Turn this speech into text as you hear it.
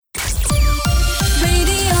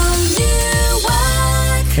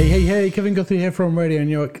Hey, Kevin Guthrie here from Radio New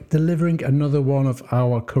York, delivering another one of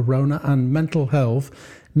our Corona and Mental Health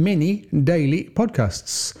mini daily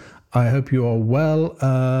podcasts. I hope you are well.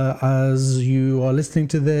 As you are listening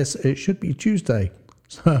to this, it should be Tuesday.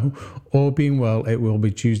 So, all being well, it will be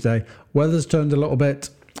Tuesday. Weather's turned a little bit,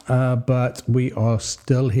 but we are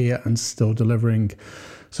still here and still delivering.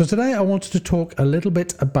 So today I wanted to talk a little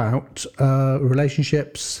bit about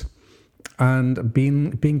relationships and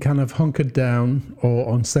being kind of hunkered down or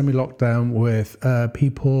on semi-lockdown with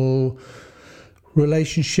people,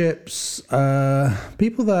 relationships,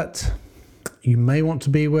 people that you may want to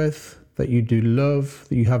be with, that you do love,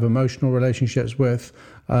 that you have emotional relationships with,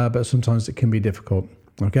 but sometimes it can be difficult,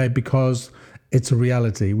 okay? Because it's a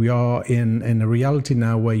reality. We are in a reality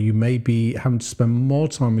now where you may be having to spend more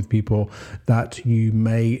time with people that you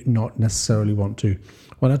may not necessarily want to.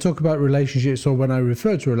 When I talk about relationships, or when I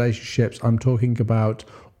refer to relationships, I'm talking about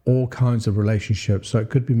all kinds of relationships. So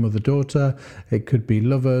it could be mother-daughter, it could be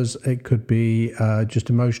lovers, it could be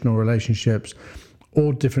just emotional relationships,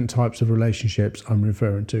 all different types of relationships I'm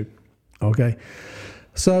referring to. Okay,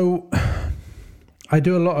 so I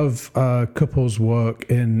do a lot of couples work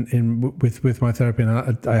with my therapy,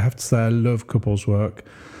 and I have to say I love couples work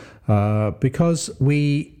because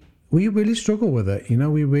we really struggle with it. You know,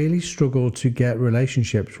 we really struggle to get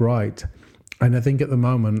relationships right. And I think at the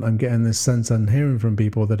moment I'm getting this sense and hearing from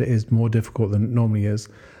people that it is more difficult than it normally is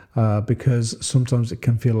because sometimes it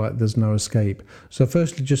can feel like there's no escape. So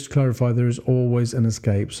firstly, just to clarify, there is always an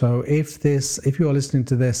escape. So if you are listening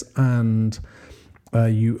to this and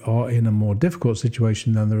you are in a more difficult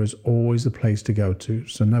situation, then there is always a place to go to.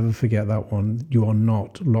 So never forget that one. You are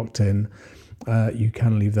not locked in. You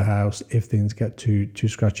can leave the house if things get too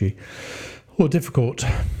scratchy or difficult.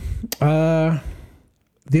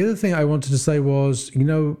 The other thing I wanted to say was, you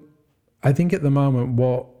know, I think at the moment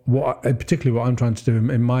particularly what I'm trying to do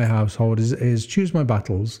in my household is choose my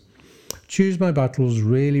battles. Choose my battles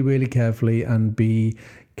really, really carefully and be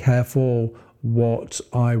careful what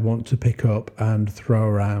I want to pick up and throw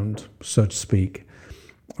around, so to speak.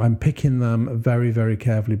 I'm picking them very, very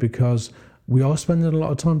carefully because we are spending a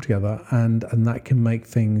lot of time together and that can make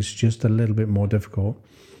things just a little bit more difficult.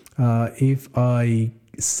 If I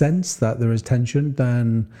sense that there is tension,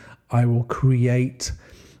 then I will create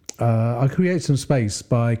some space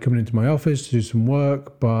by coming into my office to do some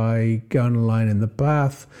work, by going and lying in the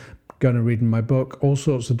bath, going and reading my book, all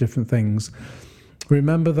sorts of different things.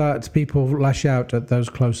 Remember that people lash out at those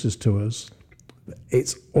closest to us.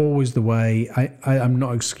 It's always the way. I'm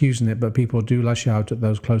not excusing it, but people do lash out at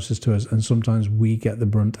those closest to us, and sometimes we get the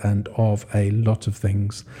brunt end of a lot of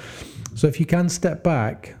things. So if you can step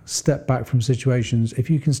back from situations, if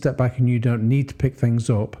you can step back and you don't need to pick things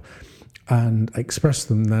up and express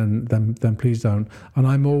them, then please don't. And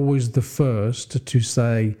I'm always the first to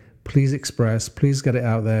say, please express, please get it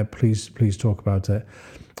out there, please talk about it.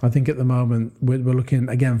 I think at the moment we're looking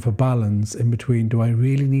again for balance in between. Do I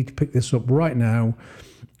really need to pick this up right now,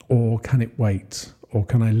 or can it wait, or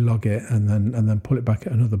can I log it and then pull it back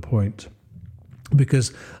at another point?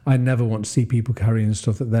 Because I never want to see people carrying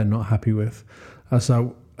stuff that they're not happy with.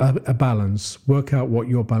 So a balance. Work out what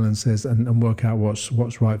your balance is and work out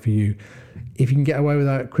what's right for you. If you can get away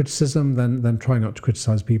without criticism, then try not to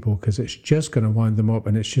criticize people, because it's just going to wind them up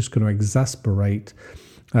and it's just going to exacerbate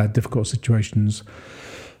difficult situations.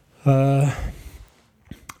 I've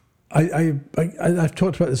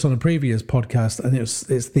talked about this on a previous podcast, and it's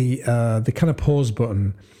the kind of pause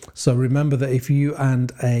button. So remember that if you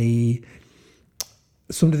and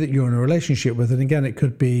somebody that you're in a relationship with, and again, it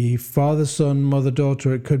could be father, son, mother,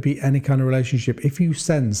 daughter, it could be any kind of relationship. If you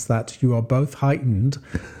sense that you are both heightened,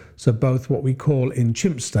 so both what we call in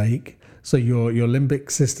chimp state, so your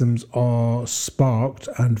limbic systems are sparked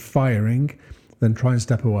and firing, then try and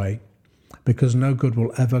step away. Because no good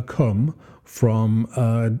will ever come from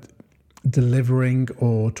delivering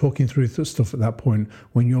or talking through stuff at that point.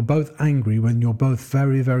 When you're both angry, when you're both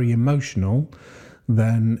very, very emotional,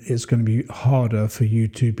 then it's going to be harder for you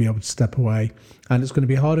to be able to step away. And it's going to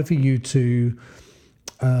be harder for you to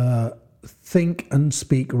think and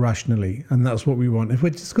speak rationally. And that's what we want. If we're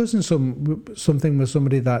discussing something with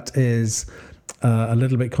somebody that is a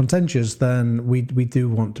little bit contentious, then we do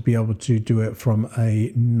want to be able to do it from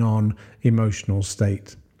a non-emotional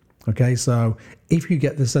state. Okay, so if you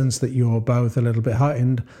get the sense that you're both a little bit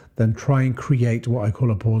heightened, then try and create what I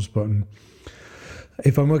call a pause button.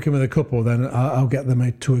 If I'm working with a couple, then I'll get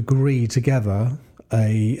them to agree together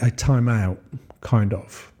a timeout, kind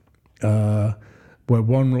of, where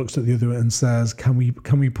one looks at the other and says, can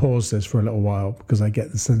we pause this for a little while? Because I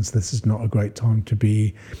get the sense this is not a great time to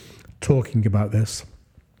be talking about this.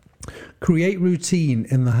 Create routine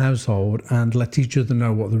in the household and let each other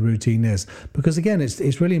know what the routine is. Because again,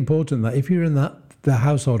 it's really important that if you're in the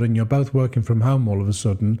household and you're both working from home all of a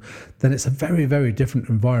sudden, then it's a very, very different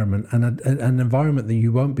environment, and an environment that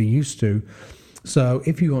you won't be used to. So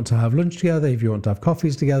if you want to have lunch together, if you want to have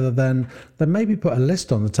coffees together, then maybe put a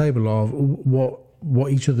list on the table of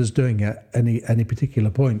what each other's doing at any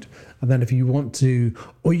particular point. And then if you want to,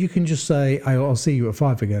 or you can just say, I'll see you at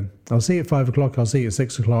 5 again. I'll see you at 5 o'clock. I'll see you at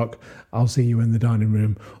 6 o'clock. I'll see you in the dining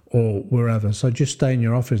room or wherever. So just stay in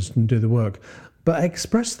your office and do the work. But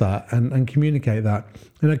express that and communicate that.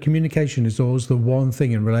 Communication is always the one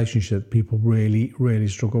thing in relationship people really, really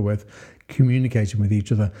struggle with, communicating with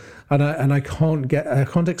each other. And I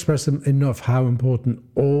can't express enough how important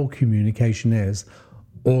all communication is.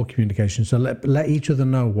 All communication. So let each other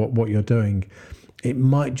know what you're doing. It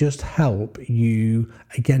might just help you,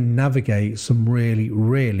 again, navigate some really,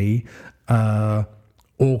 really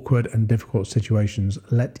awkward and difficult situations.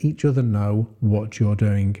 Let each other know what you're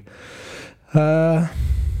doing.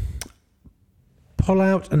 Pull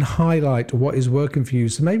out and highlight what is working for you.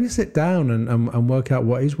 So maybe sit down and work out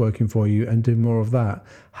what is working for you and do more of that.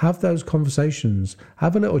 Have those conversations.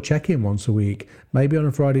 Have a little check-in once a week. Maybe on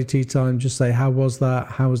a Friday tea time, just say, how was that?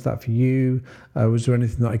 How was that for you? Was there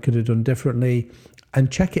anything that I could have done differently?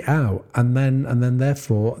 And check it out. And then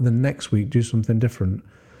therefore, the next week, do something different.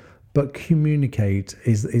 But communicate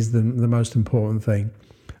is the most important thing.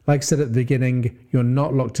 Like I said at the beginning, you're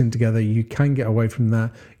not locked in together. You can get away from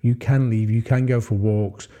that. You can leave. You can go for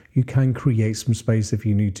walks. You can create some space if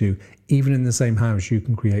you need to. Even in the same house, you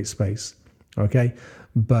can create space. Okay?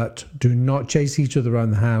 But do not chase each other around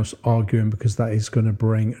the house arguing, because that is going to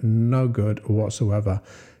bring no good whatsoever.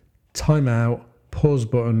 Time out, pause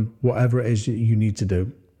button, whatever it is that you need to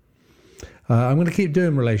do. I'm going to keep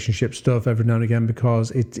doing relationship stuff every now and again because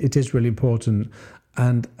it is really important.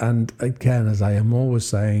 And again, as I am always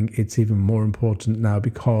saying, it's even more important now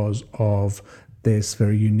because of this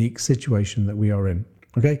very unique situation that we are in.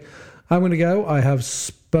 Okay, I'm going to go. I have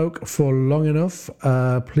spoke for long enough.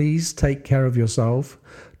 Please take care of yourself.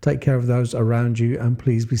 Take care of those around you, and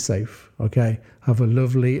please be safe. Okay, have a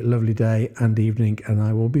lovely, lovely day and evening, and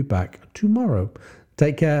I will be back tomorrow.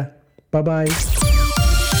 Take care. Bye-bye.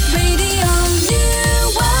 Radio